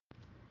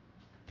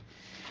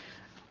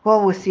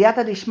Well, with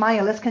Siyata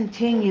Dishmaya, let's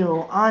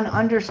continue on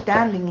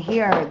understanding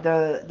here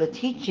the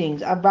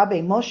teachings of Rabbi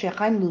Moshe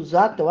Chaim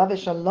Luzzatto, Ave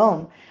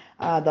Shalom,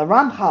 the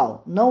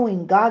Ramchal,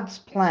 knowing God's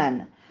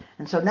plan.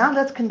 And so now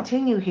let's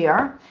continue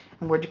here.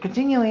 And we're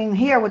continuing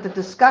here with the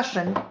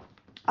discussion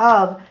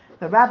of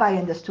the rabbi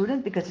and the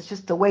student, because it's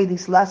just the way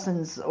these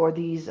lessons or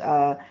these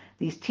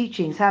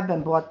teachings have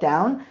been brought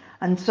down.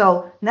 And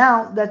so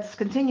now let's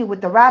continue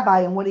with the rabbi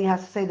and what he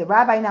has to say. The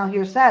rabbi now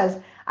here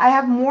says, I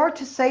have more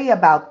to say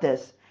about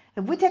this.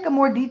 If we take a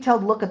more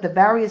detailed look at the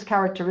various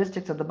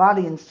characteristics of the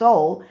body and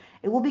soul,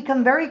 it will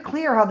become very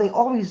clear how they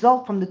all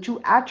result from the two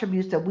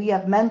attributes that we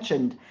have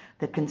mentioned,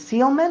 the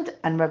concealment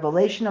and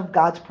revelation of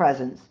God's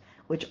presence,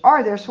 which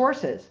are their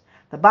sources.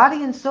 The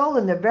body and soul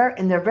in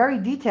their very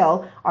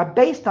detail are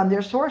based on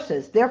their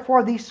sources.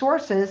 Therefore, these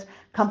sources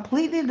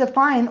completely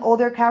define all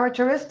their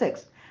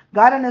characteristics.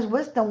 God in his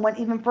wisdom went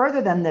even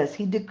further than this.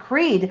 He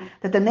decreed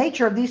that the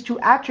nature of these two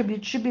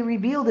attributes should be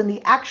revealed in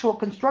the actual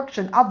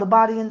construction of the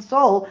body and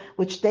soul,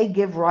 which they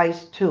give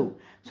rise to.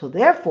 So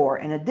therefore,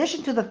 in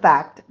addition to the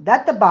fact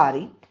that the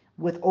body,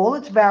 with all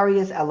its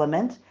various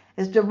elements,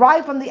 is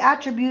derived from the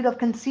attribute of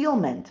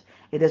concealment,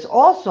 it is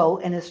also,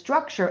 in its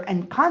structure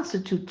and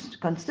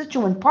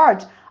constituent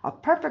parts, a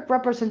perfect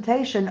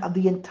representation of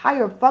the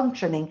entire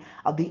functioning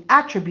of the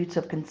attributes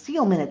of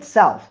concealment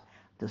itself.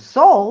 The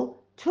soul,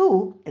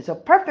 too, is a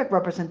perfect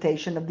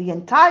representation of the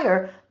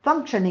entire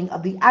functioning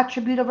of the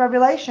attribute of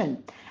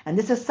revelation. And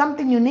this is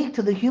something unique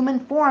to the human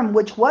form,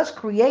 which was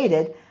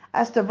created,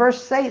 as the verse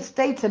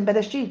states in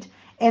Bereshit,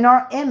 in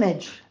our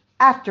image,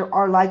 after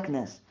our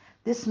likeness.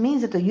 This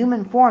means that the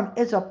human form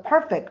is a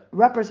perfect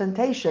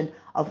representation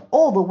of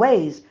all the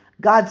ways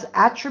God's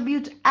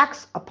attribute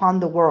acts upon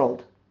the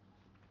world.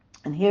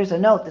 And here's a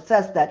note that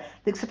says that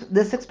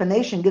this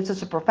explanation gives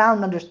us a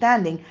profound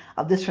understanding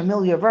of this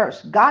familiar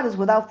verse. God is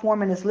without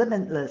form and is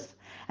limitless,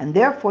 and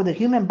therefore the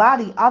human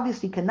body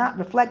obviously cannot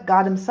reflect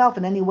God himself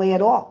in any way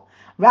at all.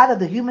 Rather,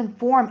 the human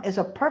form is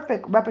a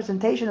perfect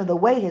representation of the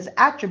way his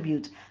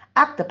attributes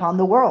act upon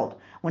the world.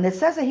 When it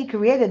says that he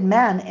created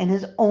man in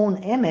his own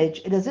image,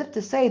 it is as if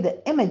to say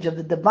the image of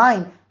the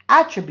divine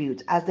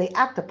attributes as they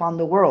act upon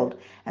the world.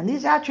 And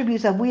these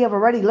attributes, as we have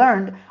already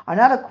learned, are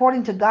not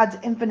according to God's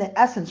infinite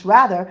essence.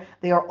 Rather,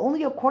 they are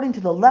only according to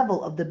the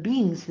level of the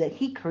beings that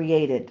he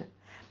created.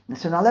 And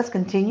so now let's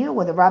continue,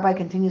 where the rabbi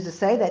continues to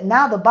say that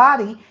now the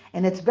body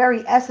in its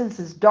very essence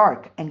is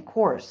dark and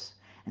coarse.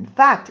 In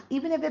fact,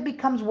 even if it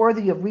becomes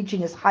worthy of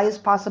reaching its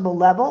highest possible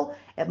level,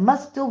 it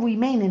must still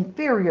remain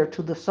inferior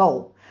to the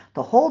soul.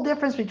 The whole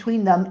difference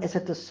between them is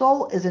that the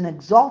soul is an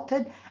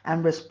exalted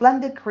and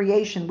resplendent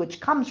creation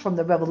which comes from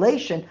the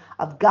revelation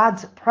of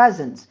God's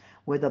presence,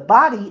 where the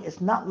body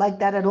is not like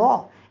that at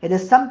all. It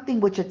is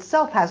something which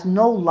itself has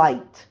no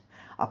light,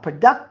 a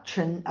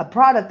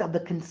product of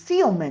the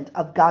concealment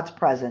of God's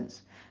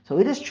presence. So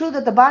it is true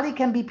that the body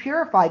can be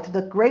purified to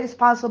the greatest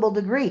possible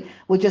degree,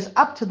 which is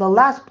up to the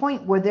last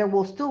point where there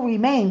will still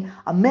remain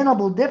a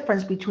minimal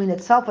difference between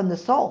itself and the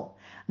soul.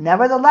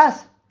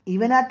 Nevertheless,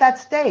 even at that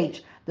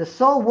stage, the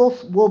soul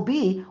will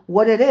be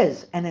what it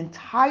is, an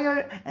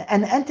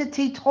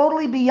entity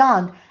totally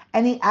beyond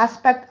any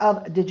aspect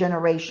of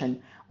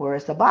degeneration,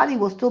 whereas the body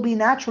will still be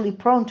naturally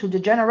prone to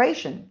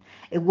degeneration.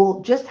 It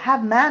will just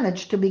have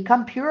managed to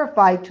become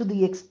purified to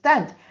the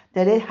extent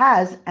that it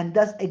has and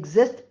does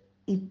exist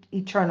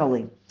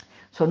eternally.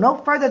 So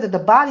note further that the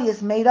body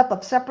is made up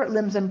of separate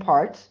limbs and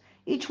parts,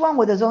 each one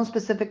with its own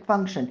specific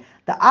function.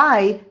 The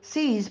eye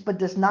sees but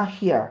does not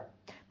hear.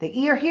 The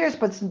ear hears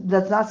but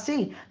does not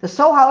see. The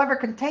soul, however,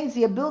 contains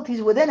the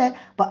abilities within it,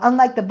 but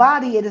unlike the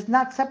body, it is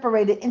not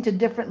separated into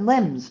different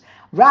limbs.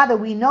 Rather,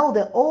 we know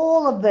that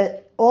all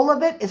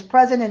of it is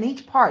present in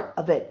each part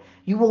of it.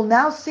 You will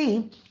now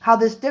see how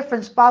this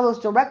difference follows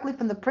directly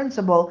from the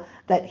principle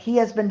that he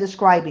has been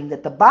describing,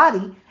 that the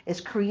body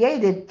is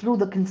created through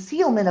the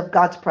concealment of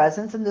God's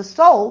presence and the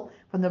soul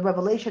from the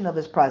revelation of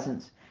his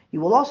presence. You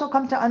will also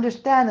come to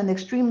understand an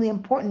extremely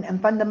important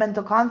and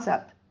fundamental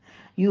concept.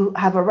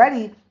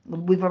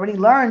 We've already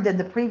learned in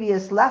the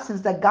previous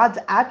lessons that God's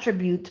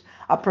attribute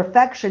of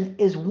perfection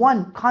is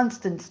one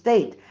constant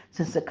state,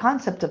 since the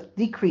concept of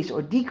decrease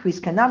or decrease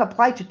cannot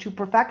apply to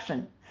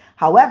perfection.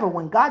 However,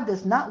 when God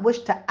does not wish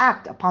to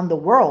act upon the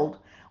world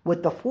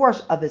with the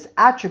force of his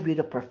attribute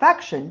of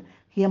perfection,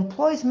 he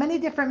employs many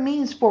different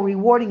means for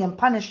rewarding and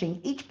punishing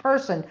each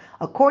person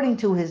according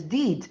to his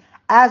deeds,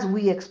 as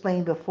we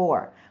explained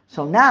before.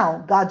 So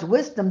now, God's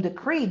wisdom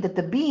decreed that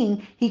the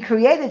being he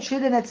created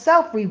should in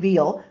itself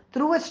reveal,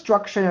 through its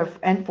structure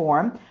and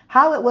form,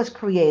 how it was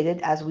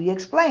created, as we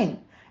explained.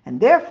 And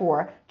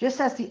therefore,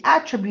 just as the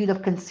attribute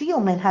of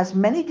concealment has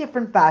many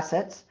different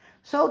facets,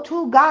 so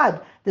too God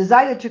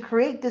desired to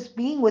create this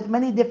being with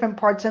many different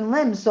parts and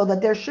limbs, so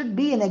that there should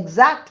be an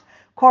exact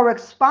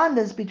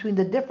correspondence between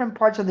the different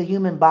parts of the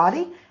human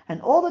body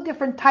and all the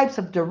different types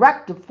of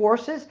directive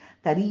forces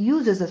that he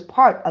uses as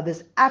part of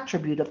his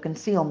attribute of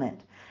concealment.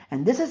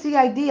 And this is the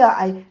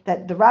idea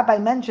that the rabbi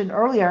mentioned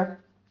earlier,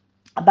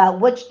 about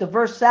which the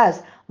verse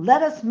says,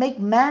 let us make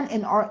man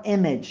in our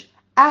image,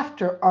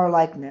 after our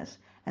likeness.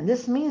 And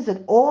this means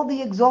that all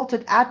the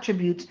exalted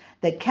attributes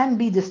that can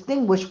be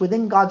distinguished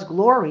within God's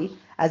glory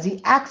as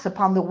He acts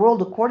upon the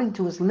world according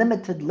to His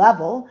limited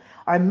level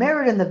are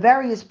mirrored in the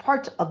various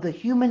parts of the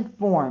human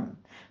form.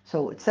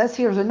 So it says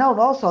here as a note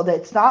also that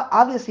it's not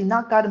obviously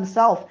not God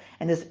Himself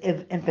in His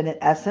infinite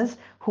essence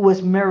who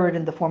is mirrored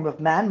in the form of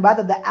man.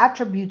 Rather, the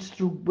attributes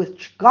through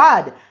which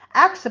God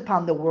acts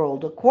upon the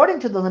world according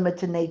to the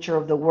limited nature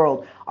of the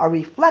world are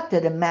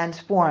reflected in man's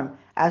form,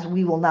 as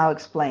we will now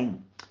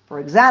explain. For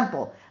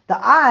example, the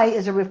eye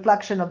is a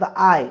reflection of the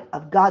eye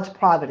of God's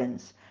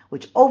providence,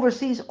 which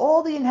oversees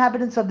all the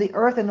inhabitants of the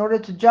earth in order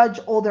to judge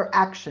all their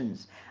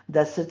actions.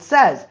 Thus it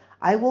says,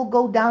 I will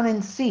go down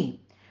and see.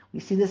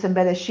 We see this in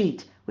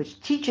Bereshit,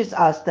 which teaches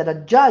us that a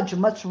judge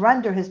must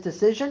render his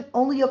decision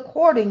only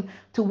according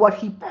to what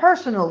he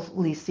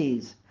personally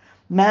sees.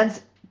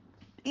 Man's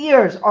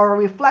ears are a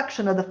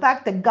reflection of the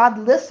fact that God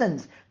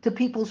listens to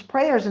people's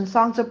prayers and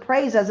songs of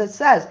praise, as it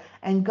says,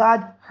 and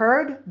God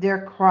heard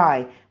their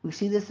cry. We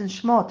see this in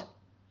Shmot.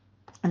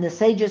 And the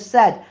sages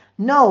said,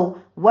 know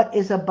what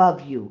is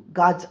above you,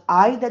 God's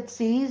eye that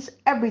sees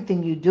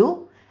everything you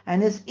do,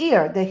 and His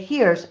ear that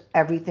hears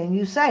everything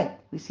you say.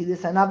 We see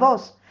this in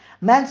Avos.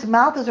 Man's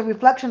mouth is a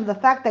reflection of the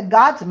fact that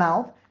God's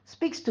mouth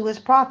speaks to His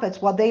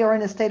prophets while they are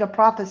in a state of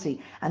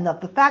prophecy, and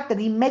of the fact that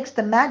He makes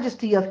the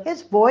majesty of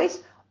His voice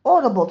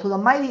audible to the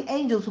mighty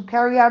angels who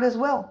carry out His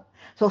will.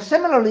 So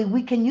similarly,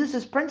 we can use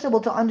this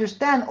principle to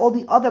understand all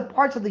the other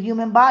parts of the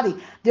human body.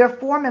 Their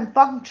form and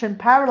function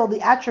parallel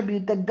the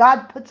attribute that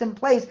God puts in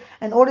place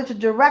in order to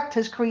direct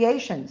His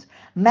creations.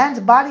 Man's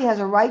body has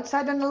a right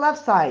side and a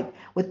left side,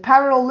 with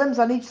parallel limbs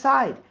on each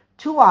side,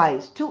 2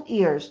 eyes, 2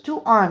 ears,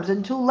 2 arms,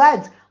 and 2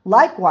 legs.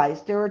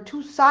 Likewise, there are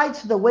 2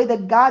 sides to the way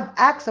that God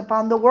acts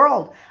upon the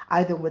world,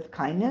 either with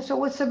kindness or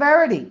with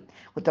severity.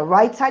 With the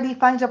right side, He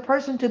finds a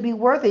person to be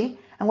worthy,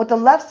 and with the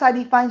left side,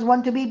 He finds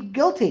one to be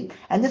guilty.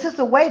 And this is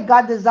the way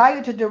God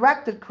desired to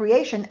direct the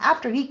creation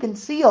after He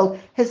concealed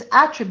His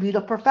attribute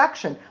of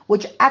perfection,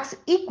 which acts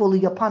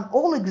equally upon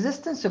all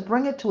existence to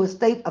bring it to a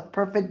state of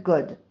perfect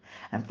good.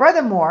 And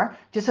furthermore,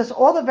 just as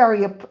all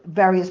the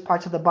various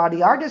parts of the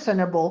body are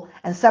discernible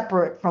and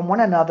separate from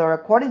one another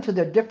according to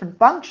their different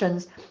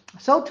functions,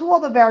 so too all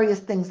the various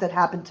things that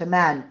happen to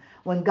man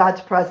when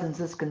God's presence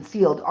is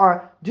concealed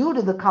are due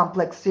to the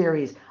complex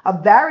series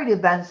of varied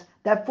events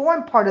that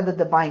form part of the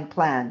divine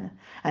plan.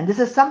 And this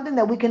is something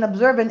that we can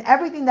observe in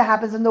everything that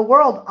happens in the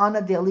world on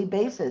a daily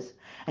basis.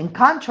 In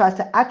contrast,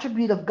 the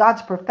attribute of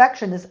God's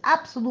perfection is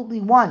absolutely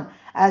one,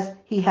 as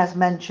He has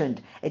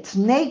mentioned. Its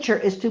nature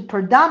is to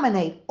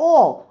predominate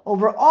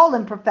over all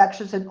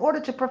imperfections in order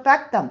to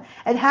perfect them.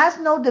 It has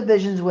no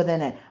divisions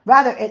within it.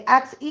 Rather, it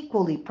acts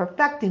equally,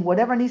 perfecting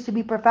whatever needs to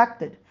be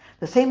perfected.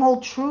 The same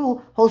holds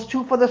true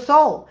for the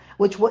soul,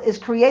 which is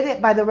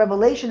created by the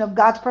revelation of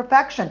God's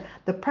perfection.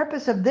 The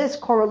purpose of this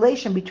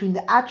correlation between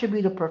the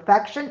attribute of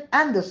perfection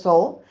and the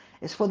soul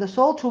is for the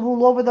soul to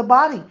rule over the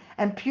body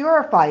and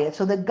purify it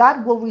so that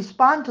God will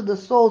respond to the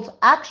soul's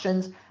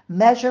actions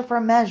measure for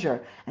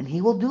measure. And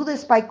He will do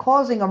this by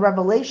causing a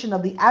revelation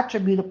of the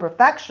attribute of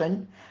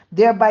perfection,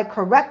 thereby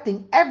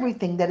correcting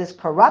everything that is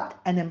corrupt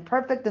and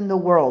imperfect in the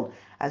world,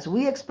 as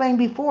we explained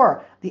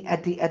before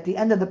at the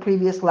end of the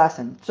previous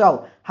lesson.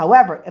 So,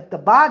 however, if the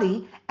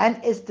body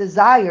and its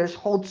desires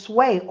hold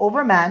sway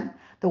over man,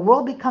 the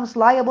world becomes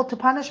liable to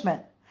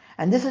punishment.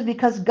 And this is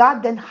because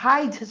God then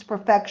hides His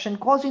perfection,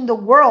 causing the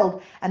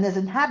world and its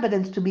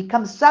inhabitants to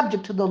become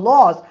subject to the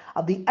laws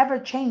of the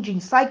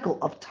ever-changing cycle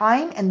of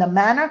time in the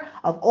manner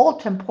of all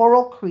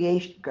temporal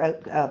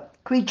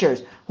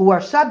creatures, who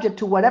are subject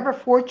to whatever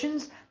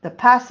fortunes the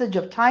passage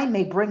of time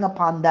may bring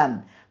upon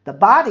them. The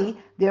body,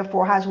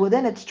 therefore, has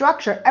within its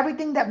structure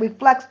everything that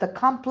reflects the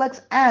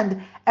complex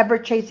and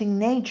ever-chasing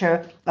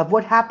nature of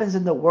what happens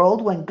in the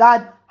world when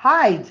God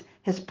hides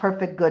His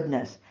perfect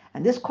goodness.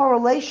 And this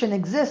correlation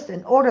exists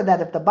in order that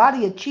if the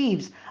body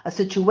achieves a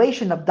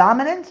situation of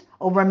dominance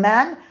over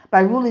man by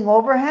ruling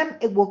over him,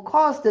 it will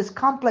cause this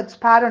complex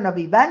pattern of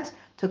events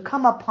to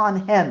come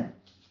upon him.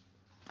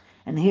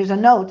 And here's a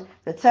note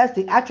that says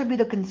the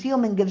attribute of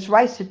concealment gives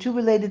rise to 2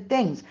 related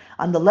things.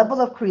 On the level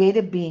of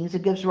created beings,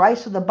 it gives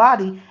rise to the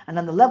body, and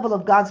on the level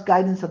of God's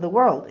guidance of the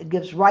world, it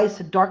gives rise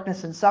to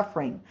darkness and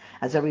suffering.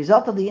 As a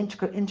result of the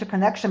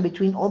interconnection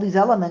between all these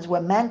elements,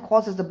 when man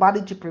causes the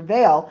body to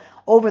prevail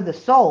over the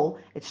soul,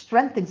 it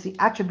strengthens the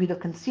attribute of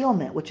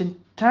concealment, which in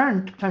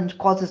turn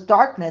causes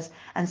darkness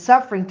and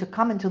suffering to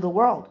come into the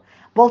world.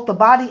 Both the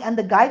body and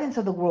the guidance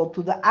of the world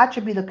through the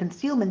attribute of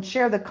concealment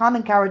share the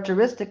common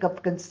characteristic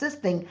of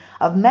consisting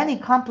of many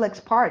complex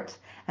parts.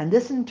 And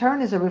this in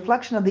turn is a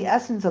reflection of the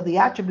essence of the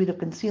attribute of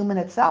concealment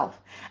itself.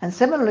 And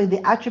similarly,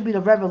 the attribute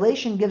of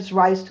revelation gives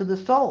rise to the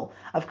soul,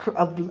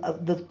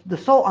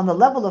 the soul on the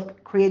level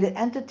of created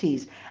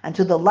entities, and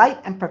to the light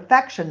and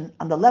perfection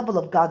on the level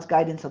of God's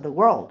guidance of the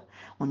world.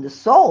 When the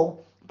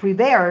soul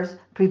prevails,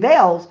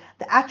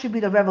 the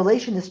attribute of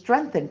revelation is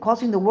strengthened,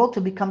 causing the world to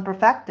become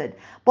perfected.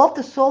 Both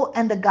the soul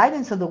and the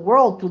guidance of the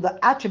world through the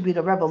attribute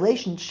of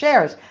revelation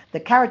shares the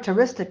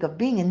characteristic of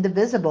being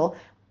indivisible,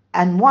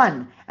 and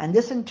one, and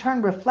this in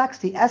turn reflects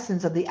the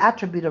essence of the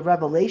attribute of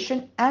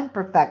revelation and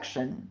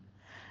perfection.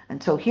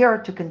 And so here,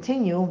 to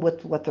continue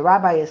with what the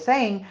rabbi is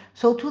saying,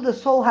 so too the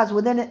soul has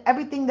within it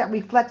everything that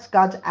reflects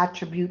God's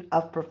attribute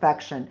of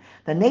perfection,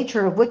 the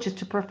nature of which is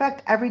to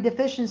perfect every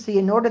deficiency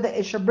in order that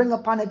it should bring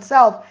upon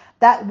itself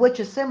that which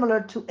is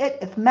similar to it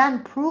if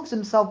man proves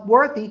himself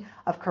worthy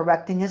of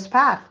correcting his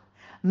path.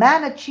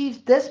 Man achieves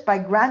this by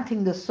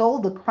granting the soul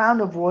the crown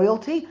of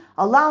royalty,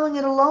 allowing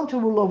it alone to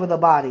rule over the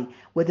body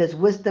with his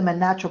wisdom and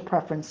natural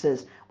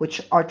preferences,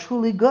 which are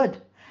truly good.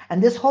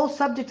 And this whole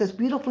subject is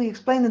beautifully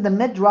explained in the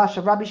Midrash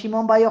of Rabbi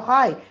Shimon Bar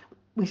Yochai.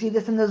 We see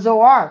this in the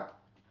Zohar,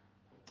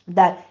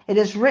 that it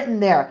is written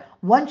there,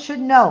 one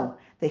should know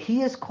that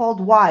he is called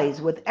wise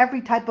with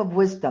every type of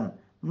wisdom,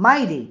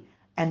 mighty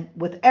and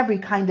with every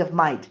kind of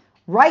might,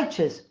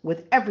 righteous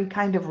with every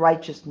kind of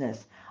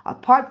righteousness.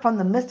 Apart from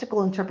the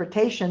mystical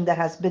interpretation that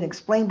has been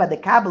explained by the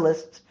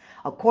Kabbalists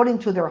according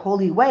to their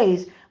holy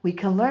ways, we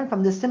can learn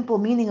from the simple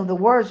meaning of the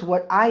words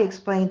what I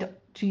explained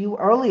to you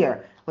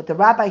earlier, what the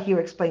rabbi here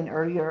explained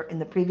earlier in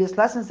the previous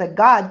lessons, that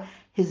God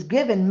has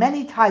given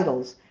many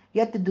titles,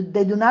 yet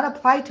they do not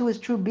apply to his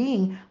true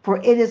being, for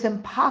it is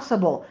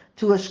impossible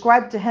to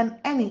ascribe to him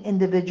any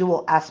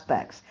individual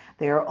aspects.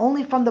 They are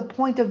only from the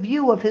point of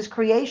view of his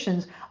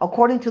creations,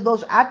 according to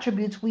those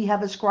attributes we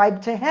have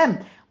ascribed to him.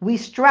 We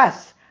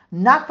stress,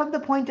 not from the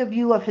point of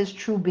view of his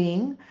true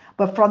being,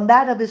 but from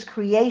that of his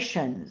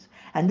creations.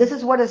 And this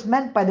is what is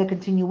meant by the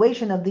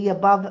continuation of the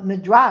above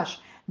midrash.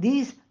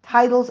 These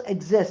titles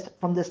exist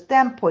from the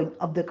standpoint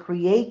of the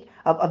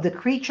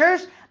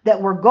creatures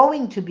that were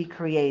going to be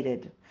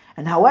created.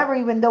 And however,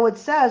 even though it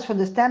says from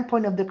the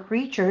standpoint of the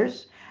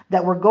creatures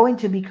that were going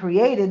to be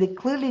created, it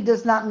clearly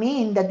does not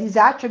mean that these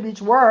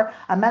attributes were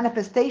a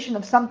manifestation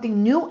of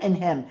something new in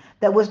him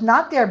that was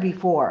not there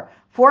before.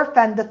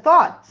 Forfend the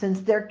thought,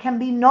 since there can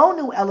be no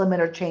new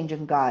element or change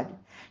in God.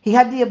 He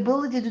had the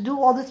ability to do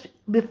all this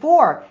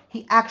before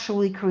he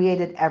actually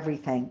created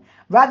everything.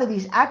 Rather,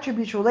 these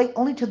attributes relate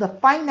only to the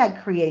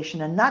finite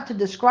creation and not to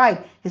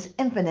describe his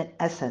infinite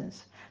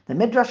essence. The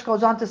Midrash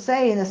goes on to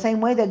say, in the same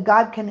way that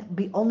God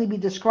can only be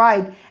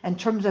described in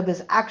terms of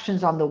his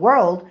actions on the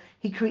world,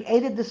 he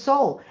created the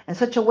soul in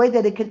such a way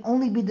that it can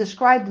only be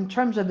described in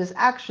terms of his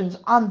actions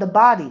on the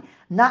body,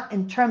 not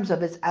in terms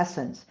of its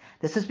essence.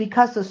 This is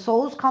because the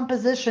soul's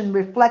composition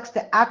reflects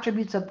the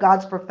attributes of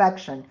God's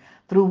perfection,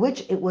 through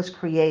which it was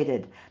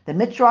created. The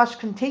Midrash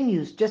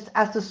continues, just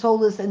as the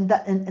soul is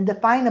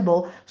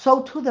indefinable,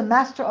 so too the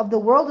master of the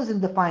world is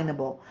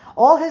indefinable.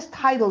 All his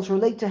titles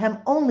relate to him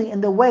only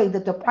in the way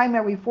that the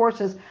primary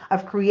forces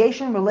of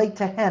creation relate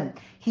to him.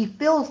 He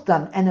fills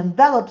them and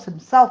envelops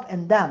himself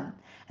in them.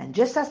 And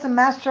just as the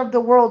master of the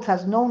world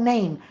has no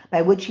name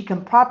by which he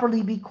can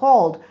properly be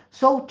called,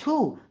 so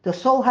too the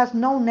soul has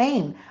no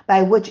name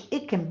by which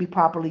it can be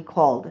properly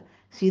called.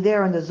 See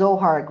there in the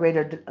Zohar at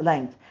greater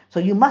length. So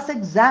you must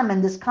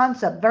examine this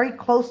concept very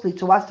closely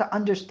to us to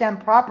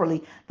understand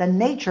properly the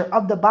nature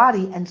of the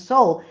body and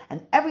soul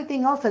and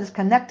everything else that is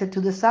connected to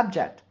the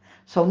subject.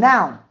 So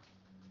now,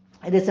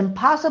 it is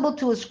impossible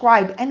to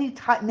ascribe any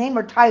name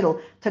or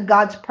title to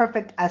God's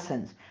perfect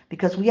essence,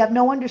 because we have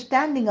no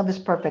understanding of his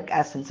perfect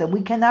essence, and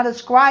we cannot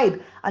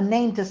ascribe a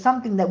name to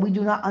something that we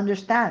do not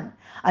understand.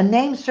 A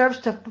name serves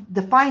to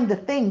define the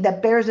thing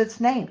that bears its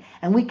name,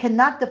 and we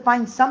cannot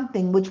define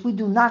something which we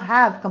do not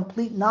have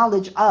complete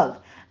knowledge of.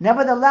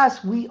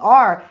 Nevertheless, we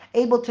are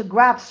able to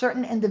grasp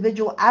certain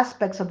individual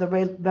aspects of the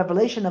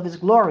revelation of his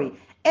glory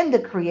in the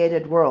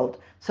created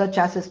world, such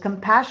as his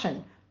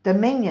compassion,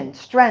 dominion,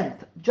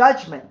 strength,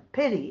 judgment,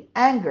 pity,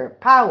 anger,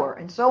 power,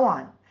 and so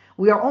on.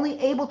 We are only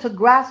able to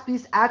grasp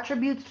these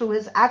attributes through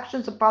his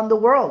actions upon the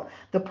world.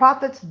 The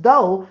prophets,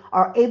 though,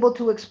 are able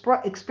to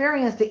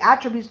experience the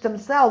attributes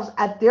themselves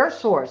at their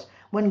source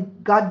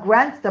when God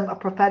grants them a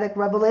prophetic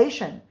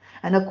revelation.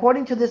 And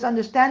according to this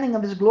understanding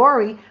of his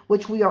glory,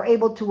 which we are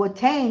able to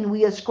attain,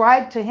 we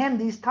ascribe to him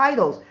these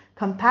titles: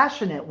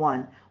 compassionate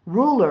one,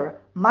 ruler,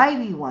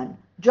 mighty one,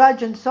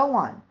 judge, and so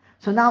on.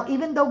 So now,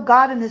 even though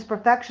God in his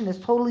perfection is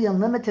totally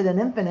unlimited and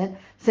infinite,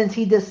 since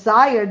he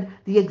desired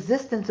the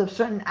existence of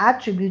certain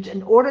attributes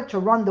in order to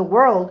run the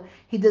world,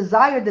 he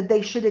desired that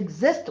they should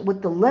exist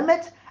with the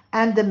limits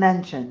and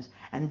dimensions,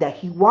 and that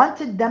he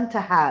wanted them to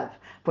have.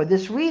 For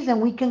this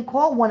reason, we can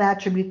call one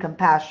attribute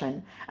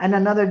compassion, and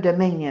another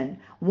dominion,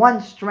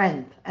 one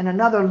strength, and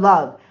another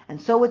love.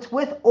 And so it's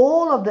with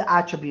all of the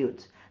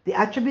attributes. The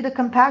attribute of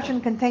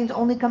compassion contains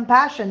only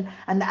compassion,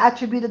 and the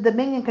attribute of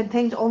dominion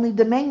contains only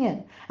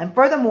dominion. And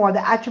furthermore,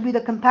 the attribute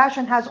of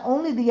compassion has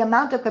only the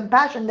amount of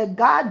compassion that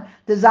God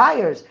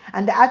desires,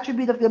 and the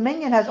attribute of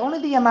dominion has only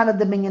the amount of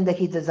dominion that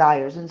he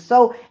desires. And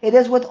so it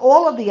is with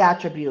all of the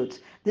attributes.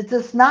 This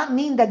does not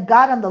mean that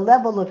God, on the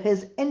level of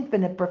his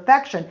infinite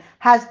perfection,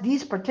 has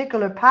these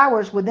particular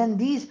powers within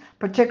these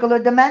particular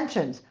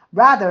dimensions.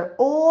 Rather,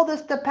 all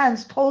this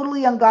depends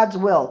totally on God's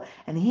will,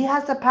 and He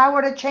has the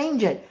power to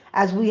change it,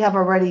 as we have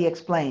already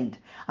explained.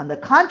 On the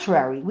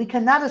contrary, we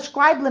cannot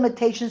ascribe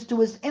limitations to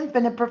His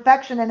infinite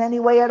perfection in any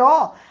way at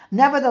all.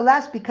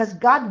 Nevertheless, because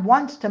God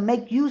wants to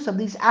make use of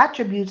these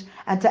attributes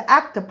and to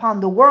act upon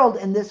the world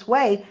in this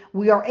way,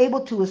 we are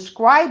able to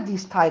ascribe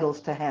these titles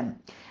to Him.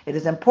 It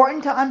is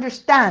important to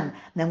understand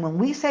that when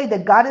we say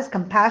that God is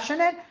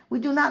compassionate, we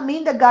do not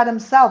mean that God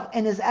Himself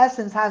in His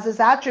essence has this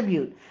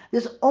attribute.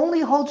 This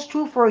only holds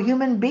true for a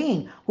human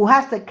being who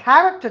has the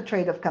character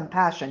trait of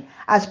compassion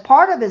as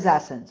part of His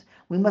essence.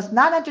 We must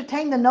not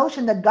entertain the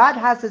notion that God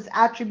has this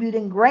attribute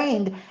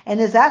ingrained in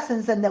His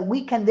essence and that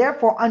we can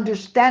therefore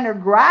understand or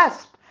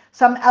grasp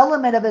some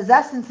element of His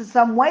essence in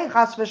some way,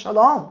 chas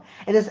v'shalom.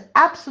 It is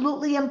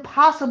absolutely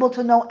impossible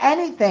to know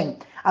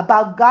anything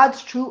about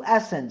God's true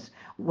essence.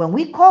 When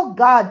we call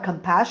God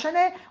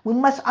compassionate, we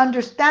must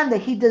understand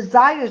that He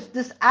desires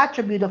this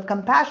attribute of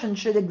compassion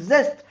should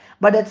exist,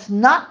 but it's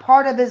not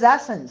part of His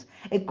essence.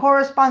 It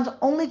corresponds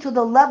only to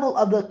the level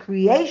of the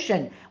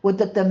creation, with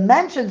the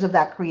dimensions of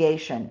that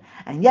creation.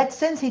 And yet,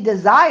 since He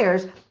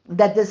desires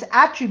that this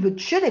attribute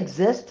should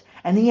exist,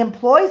 and He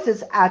employs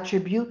this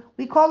attribute,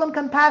 we call Him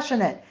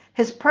compassionate.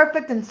 His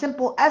perfect and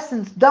simple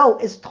essence, though,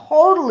 is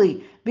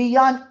totally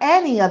beyond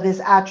any of His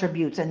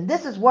attributes. And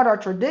this is what our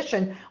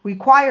tradition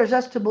requires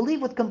us to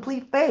believe with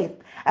complete faith,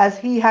 as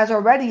He has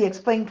already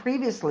explained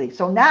previously.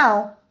 So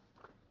now,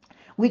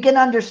 we can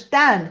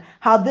understand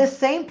how this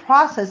same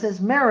process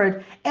is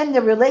mirrored in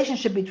the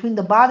relationship between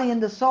the body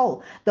and the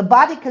soul. The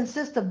body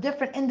consists of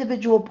different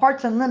individual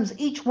parts and limbs,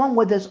 each one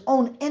with its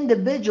own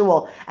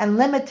individual and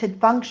limited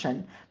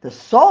function. The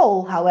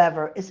soul,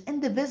 however, is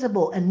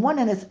indivisible and one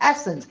in its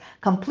essence,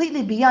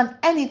 completely beyond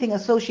anything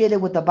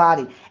associated with the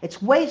body.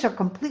 Its ways are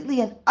completely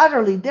and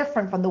utterly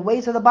different from the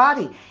ways of the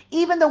body.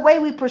 Even the way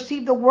we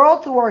perceive the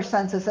world through our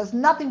senses has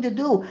nothing to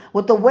do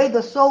with the way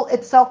the soul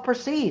itself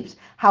perceives.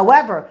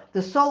 However,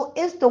 the soul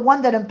is the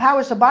one that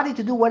empowers the body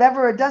to do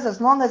whatever it does as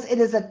long as it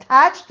is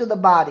attached to the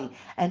body.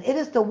 And it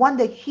is the one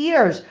that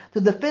hears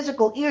through the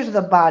physical ears of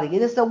the body.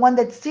 It is the one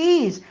that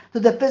sees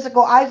through the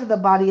physical eyes of the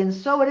body. And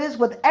so it is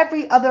with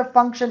every other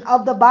function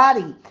of the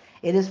body.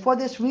 It is for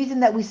this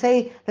reason that we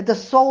say that the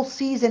soul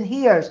sees and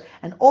hears,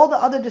 and all the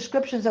other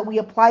descriptions that we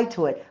apply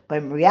to it. But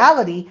in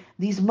reality,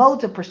 these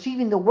modes of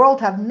perceiving the world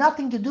have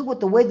nothing to do with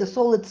the way the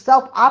soul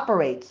itself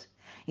operates.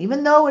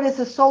 Even though it is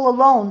the soul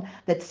alone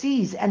that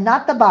sees and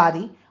not the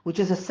body, which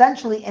is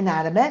essentially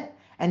inanimate,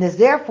 and is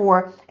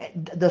therefore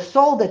the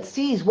soul that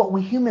sees what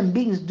we human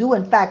beings do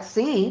in fact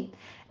see,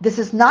 this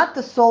is not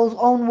the soul's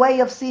own way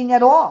of seeing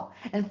at all.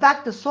 In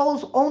fact, the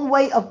soul's own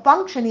way of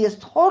functioning is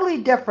totally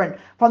different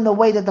from the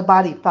way that the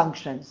body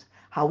functions.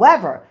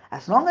 However,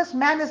 as long as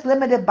man is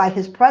limited by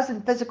his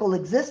present physical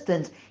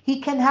existence,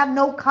 he can have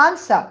no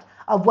concept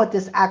of what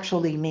this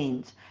actually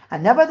means.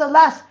 And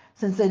nevertheless,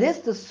 since it is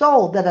the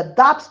soul that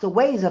adopts the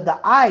ways of the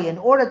eye in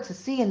order to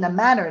see in the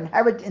manner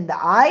inherent in the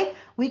eye,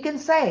 we can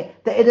say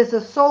that it is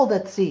the soul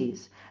that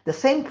sees. The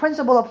same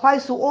principle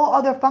applies to all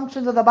other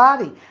functions of the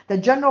body. The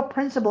general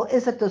principle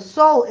is that the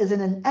soul is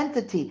an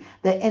entity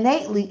that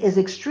innately is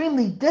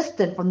extremely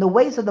distant from the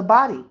ways of the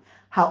body.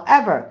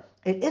 However,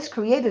 it is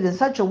created in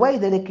such a way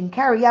that it can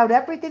carry out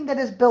everything that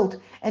is built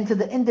into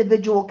the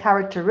individual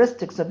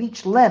characteristics of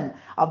each limb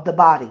of the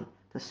body.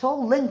 The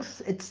soul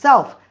links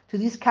itself to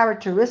these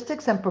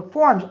characteristics and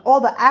performs all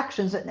the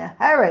actions that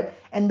inherit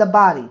in the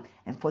body.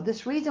 And for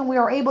this reason, we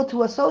are able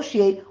to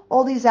associate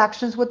all these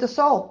actions with the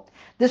soul.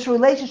 This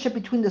relationship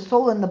between the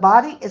soul and the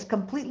body is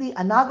completely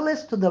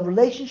analogous to the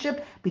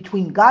relationship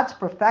between God's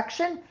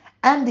perfection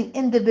and the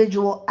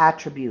individual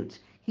attributes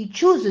He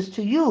chooses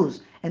to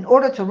use in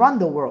order to run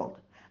the world.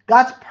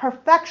 God's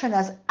perfection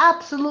has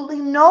absolutely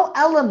no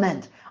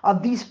element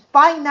of these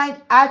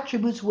finite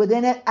attributes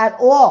within it at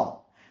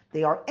all.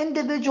 They are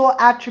individual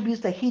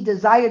attributes that He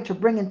desired to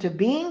bring into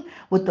being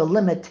with the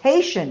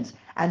limitations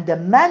and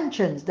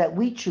dimensions that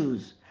we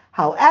choose.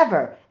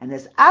 However, in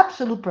His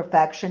absolute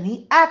perfection,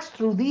 He acts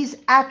through these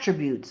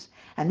attributes,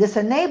 and this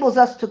enables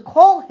us to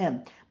call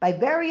Him by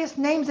various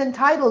names and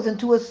titles and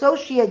to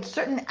associate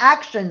certain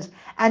actions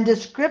and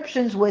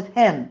descriptions with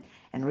Him.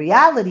 In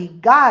reality,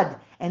 God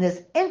and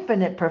His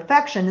infinite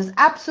perfection is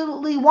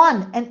absolutely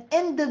one and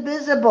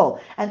indivisible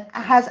and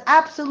has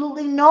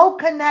absolutely no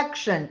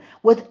connection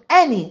with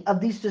any of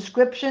these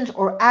descriptions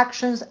or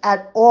actions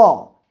at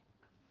all.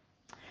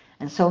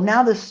 And so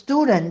now the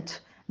student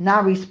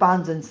now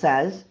responds and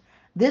says,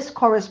 this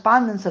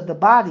correspondence of the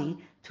body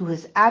to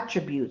His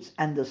attributes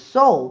and the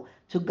soul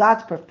to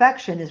God's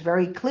perfection is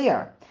very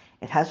clear.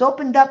 It has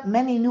opened up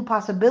many new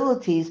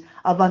possibilities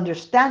of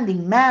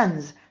understanding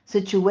man's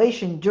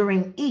situation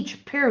during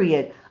each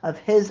period of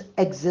his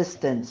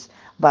existence.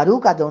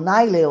 Baruch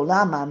Adonai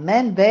Leolam,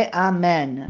 Amen ve'Amen.